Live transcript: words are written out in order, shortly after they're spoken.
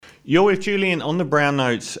You're with Julian on the Brown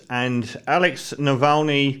Notes, and Alexei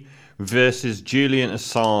Navalny versus Julian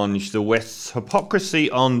Assange, the West's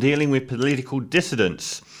hypocrisy on dealing with political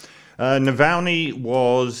dissidents. Navalny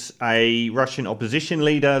was a Russian opposition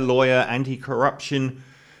leader, lawyer, anti-corruption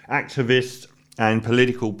activist, and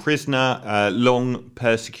political prisoner, long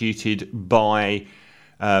persecuted by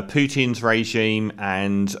Putin's regime,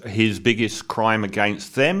 and his biggest crime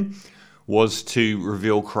against them was to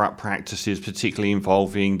reveal corrupt practices, particularly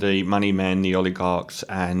involving the money men, the oligarchs,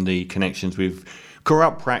 and the connections with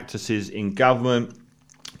corrupt practices in government.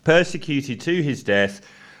 Persecuted to his death,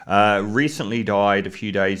 recently died a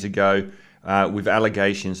few days ago with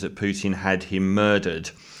allegations that Putin had him murdered,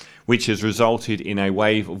 which has resulted in a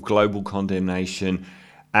wave of global condemnation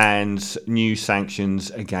and new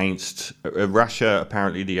sanctions against Russia,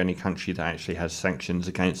 apparently the only country that actually has sanctions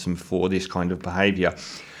against them for this kind of behaviour.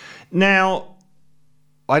 Now,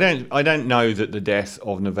 I don't know that the death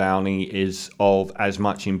of Navalny is of as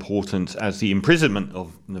much importance as the imprisonment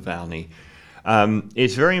of Navalny.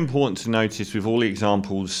 It's very important to notice with all the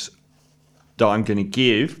examples that I'm going to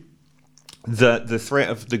give that the threat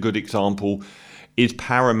of the good example is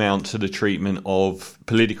paramount to the treatment of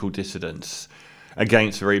political dissidents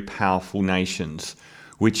against very powerful nations,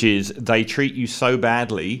 which is they treat you so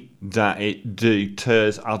badly that it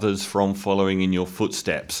deters others from following in your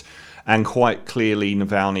footsteps. And quite clearly,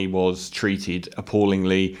 Navalny was treated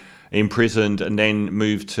appallingly, imprisoned, and then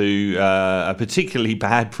moved to a particularly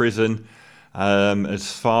bad prison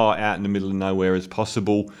as far out in the middle of nowhere as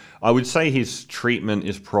possible. I would say his treatment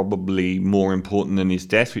is probably more important than his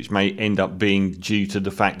death, which may end up being due to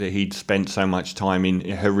the fact that he'd spent so much time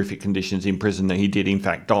in horrific conditions in prison that he did in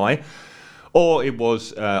fact die. Or it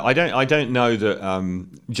was, I don't know that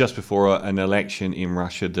just before an election in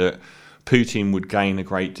Russia that Putin would gain a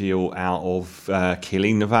great deal out of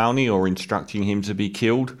killing Navalny or instructing him to be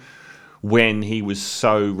killed when he was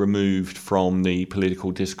so removed from the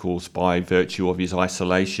political discourse by virtue of his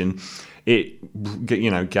isolation. It,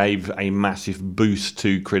 gave a massive boost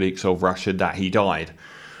to critics of Russia that he died.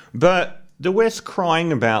 But the West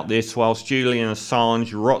crying about this whilst Julian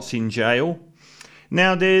Assange rots in jail.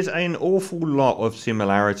 Now, there's an awful lot of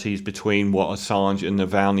similarities between what Assange and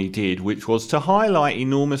Navalny did, which was to highlight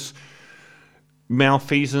enormous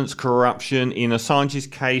malfeasance, corruption. In Assange's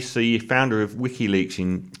case, the founder of WikiLeaks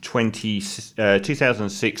in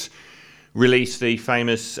 2006 released the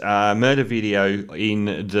famous murder video in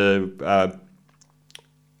the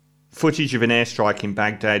footage of an airstrike in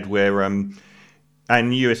Baghdad where and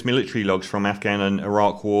US military logs from Afghan and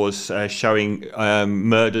Iraq wars showing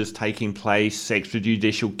murders taking place,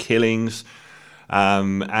 extrajudicial killings,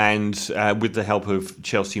 and with the help of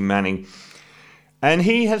Chelsea Manning. And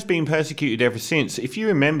he has been persecuted ever since. If you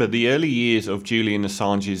remember the early years of Julian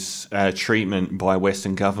Assange's treatment by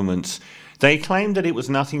Western governments, they claimed that it was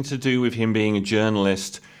nothing to do with him being a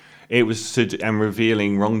journalist. It was and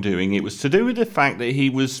revealing wrongdoing. It was to do with the fact that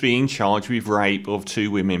he was being charged with rape of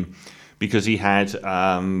two women because he had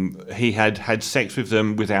had sex with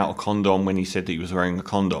them without a condom when he said that he was wearing a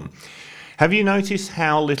condom. Have you noticed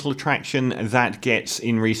how little traction that gets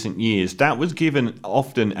in recent years? That was given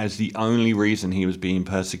often as the only reason he was being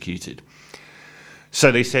persecuted.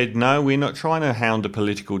 So they said, no, we're not trying to hound a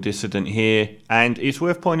political dissident here. And it's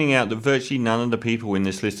worth pointing out that virtually none of the people in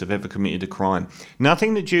this list have ever committed a crime.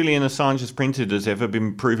 Nothing that Julian Assange has printed has ever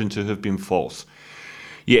been proven to have been false.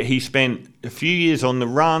 Yet he spent a few years on the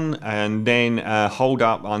run and then holed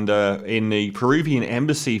up in the Peruvian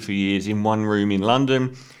embassy for years in one room in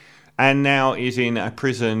London, and now is in a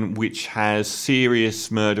prison which has serious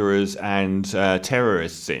murderers and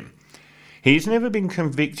terrorists in. He's never been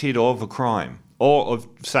convicted of a crime or of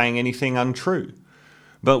saying anything untrue.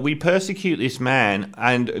 But we persecute this man,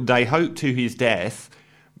 and they hope to his death,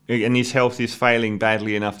 and his health is failing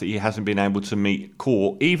badly enough that he hasn't been able to meet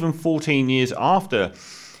court. Even 14 years after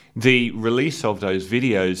the release of those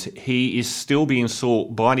videos, he is still being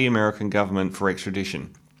sought by the American government for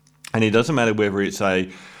extradition. And it doesn't matter whether it's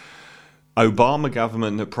a Obama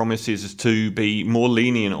government that promises to be more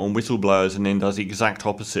lenient on whistleblowers and then does the exact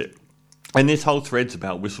opposite. And this whole thread's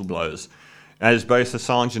about whistleblowers, as both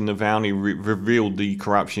Assange and Navalny revealed the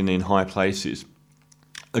corruption in high places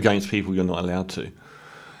against people you're not allowed to.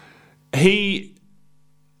 He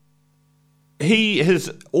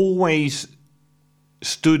has always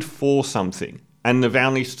stood for something, and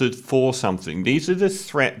Navalny stood for something. These are the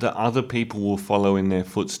threat that other people will follow in their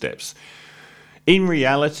footsteps. In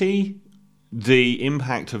reality, the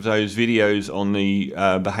impact of those videos on the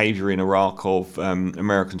behaviour in Iraq of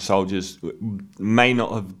American soldiers may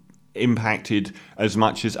not have impacted as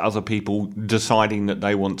much as other people deciding that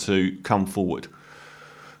they want to come forward.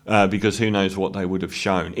 because who knows what they would have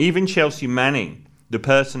shown. Even Chelsea Manning, the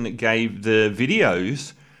person that gave the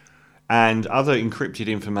videos and other encrypted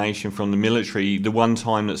information from the military, the one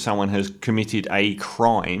time that someone has committed a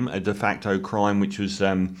crime, a de facto crime, which was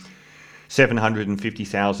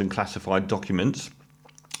 750,000 classified documents.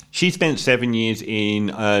 She spent 7 years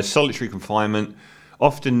in solitary confinement,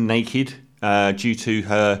 often naked, due to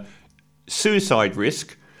her suicide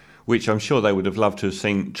risk, which I'm sure they would have loved to have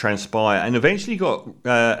seen transpire, and eventually got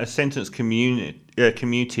a sentence commuted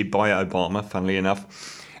by Obama, funnily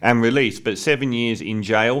enough, and released, but 7 years in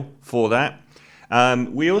jail for that.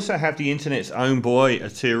 We also have the internet's own boy, a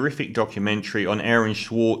terrific documentary on Aaron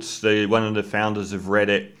Swartz, one of the founders of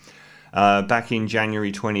Reddit. Back in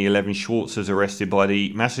January 2011, Schwartz was arrested by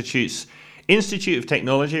the Massachusetts Institute of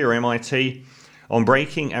Technology, or MIT, on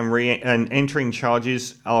breaking and entering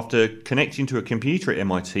charges after connecting to a computer at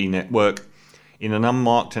MIT network in an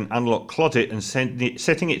unmarked and unlocked closet and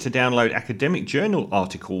setting it to download academic journal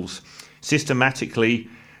articles systematically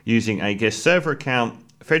using a guest server account.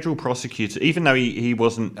 Federal prosecutor, even though he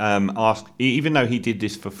wasn't asked, even though he did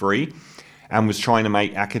this for free and was trying to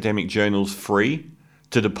make academic journals free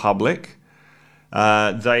to the public,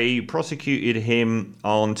 they prosecuted him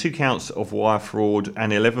on 2 counts of wire fraud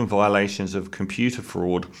and 11 violations of computer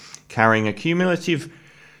fraud, carrying a cumulative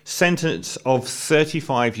sentence of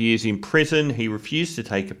 35 years in prison. He refused to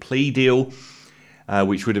take a plea deal,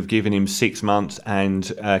 which would have given him 6 months,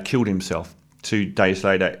 and killed himself 2 days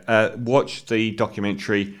later. Watch the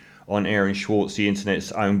documentary on Aaron Swartz, the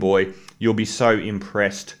internet's own boy. You'll be so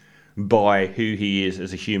impressed by who he is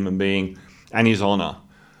as a human being and his honour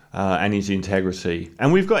and his integrity.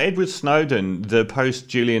 And we've got Edward Snowden, the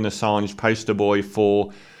post-Julian Assange poster boy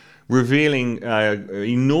for revealing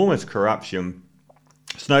enormous corruption.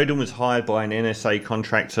 Snowden was hired by an NSA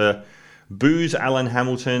contractor, Booz Allen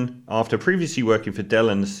Hamilton, after previously working for Dell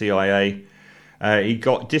and the CIA. He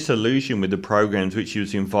got disillusioned with the programs which he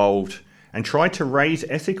was involved and tried to raise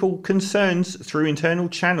ethical concerns through internal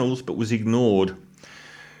channels, but was ignored.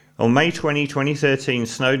 On May 20, 2013,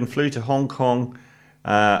 Snowden flew to Hong Kong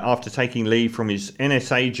after taking leave from his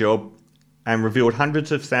NSA job and revealed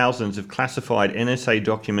hundreds of thousands of classified NSA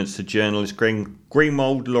documents to journalists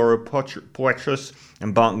Greenwald, Laura Poitras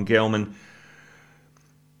and Barton Gelman.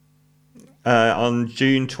 On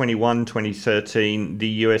June 21, 2013, the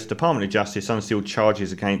US Department of Justice unsealed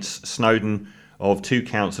charges against Snowden of 2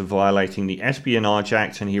 counts of violating the Espionage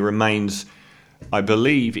Act, and he remains, I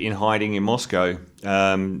believe, in hiding in Moscow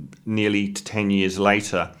nearly 10 years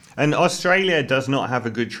later. And Australia does not have a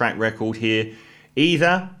good track record here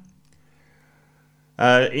either.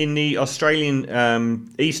 In the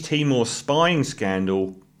Australian East Timor spying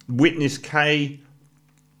scandal, Witness K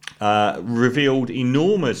revealed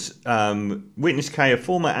enormous... Witness K, a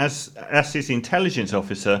former ASIS intelligence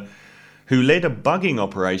officer who led a bugging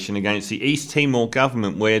operation against the East Timor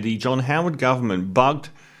government, where the John Howard government bugged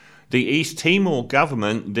the East Timor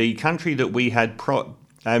government, the country that we had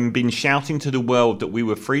been shouting to the world that we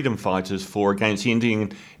were freedom fighters for against the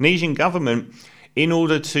Indonesian government, in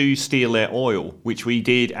order to steal their oil, which we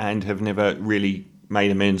did and have never really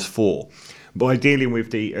made amends for. By dealing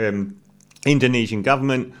with the Indonesian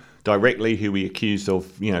government directly, who we accused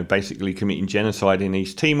of, basically committing genocide in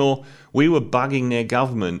East Timor, we were bugging their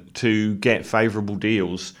government to get favourable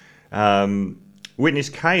deals. Witness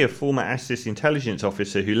K, a former ASIS intelligence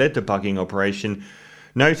officer who led the bugging operation,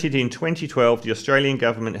 noted in 2012 the Australian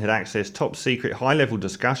government had accessed top-secret high-level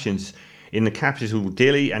discussions in the capital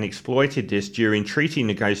Delhi and exploited this during treaty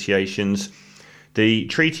negotiations. The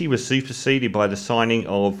treaty was superseded by the signing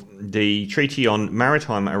of the Treaty on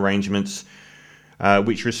Maritime Arrangements,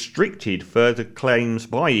 which restricted further claims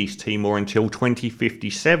by East Timor until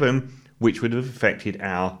 2057, which would have affected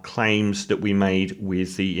our claims that we made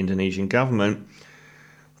with the Indonesian government.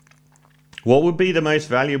 What would be the most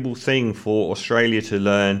valuable thing for Australia to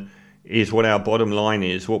learn is what our bottom line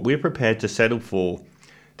is, what we're prepared to settle for.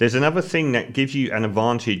 There's another thing that gives you an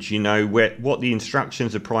advantage, what the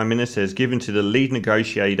instructions the Prime Minister has given to the lead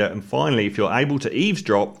negotiator. And finally, if you're able to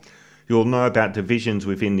eavesdrop, you'll know about divisions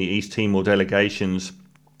within the East Timor delegations.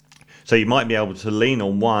 So you might be able to lean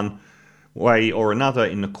on one way or another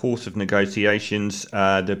in the course of negotiations.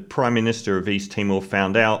 The Prime Minister of East Timor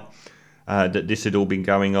found out that this had all been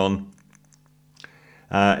going on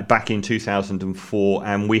back in 2004,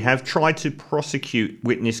 and we have tried to prosecute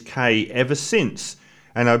Witness K ever since.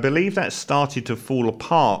 And I believe that started to fall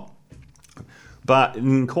apart. But an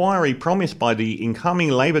inquiry promised by the incoming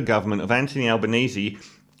Labour government of Anthony Albanese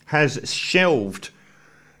has shelved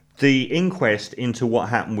the inquest into what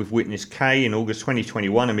happened with Witness K in August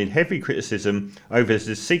 2021 amid heavy criticism over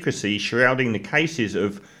the secrecy shrouding the cases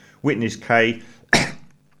of Witness K,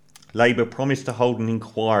 Labour promised to hold an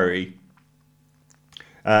inquiry.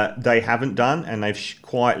 They haven't done, and they've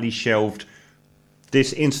quietly shelved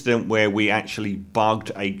this incident where we actually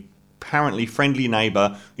bugged a apparently friendly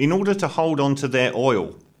neighbour in order to hold on to their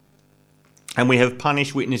oil. And we have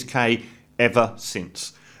punished Witness K ever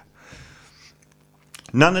since.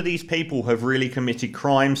 None of these people have really committed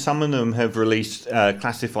crimes. Some of them have released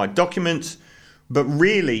classified documents, but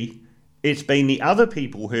really it's been the other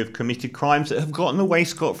people who have committed crimes that have gotten away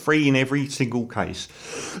scot-free in every single case.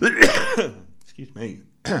 Excuse me.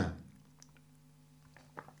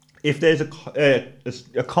 If there's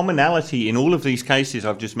a commonality in all of these cases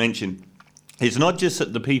I've just mentioned, it's not just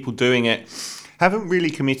that the people doing it haven't really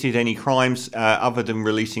committed any crimes other than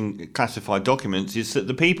releasing classified documents. It's that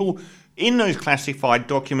the people in those classified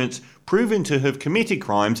documents proven to have committed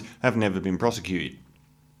crimes have never been prosecuted.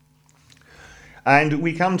 And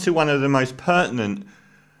we come to one of the most pertinent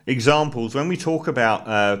examples when we talk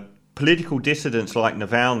about political dissidents like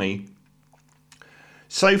Navalny.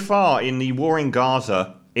 So far in the war in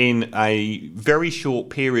Gaza, in a very short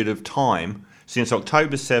period of time, since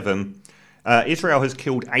October 7, Israel has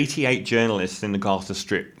killed 88 journalists in the Gaza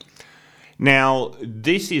Strip. Now,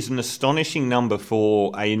 this is an astonishing number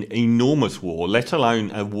for an enormous war, let alone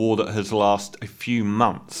a war that has lasted a few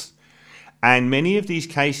months. And many of these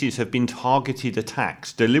cases have been targeted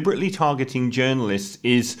attacks. Deliberately targeting journalists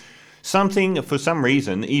is something, for some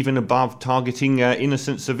reason, even above targeting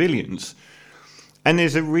innocent civilians. And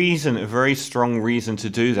there's a reason, a very strong reason to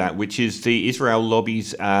do that, which is the Israel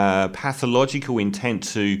lobby's pathological intent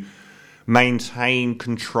to maintain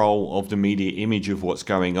control of the media image of what's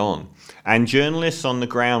going on. And journalists on the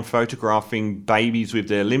ground photographing babies with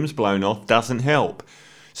their limbs blown off doesn't help.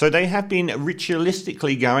 So they have been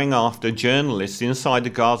ritualistically going after journalists inside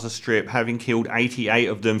the Gaza Strip, having killed 88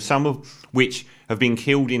 of them, some of which have been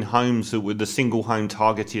killed in homes that were the single home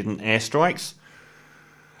targeted in airstrikes.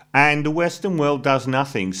 And the Western world does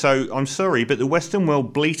nothing. So I'm sorry, but the Western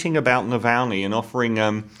world bleating about Navalny and offering,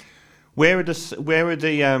 where are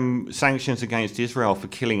the sanctions against Israel for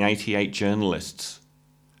killing 88 journalists,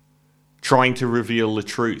 trying to reveal the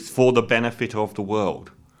truth for the benefit of the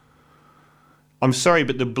world? I'm sorry,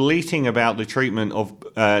 but the bleating about the treatment of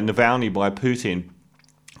Navalny by Putin,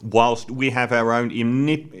 whilst we have our own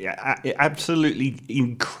absolutely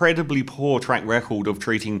incredibly poor track record of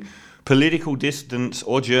treating political dissidents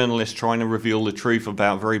or journalists trying to reveal the truth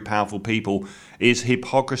about very powerful people, is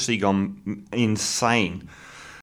hypocrisy gone insane.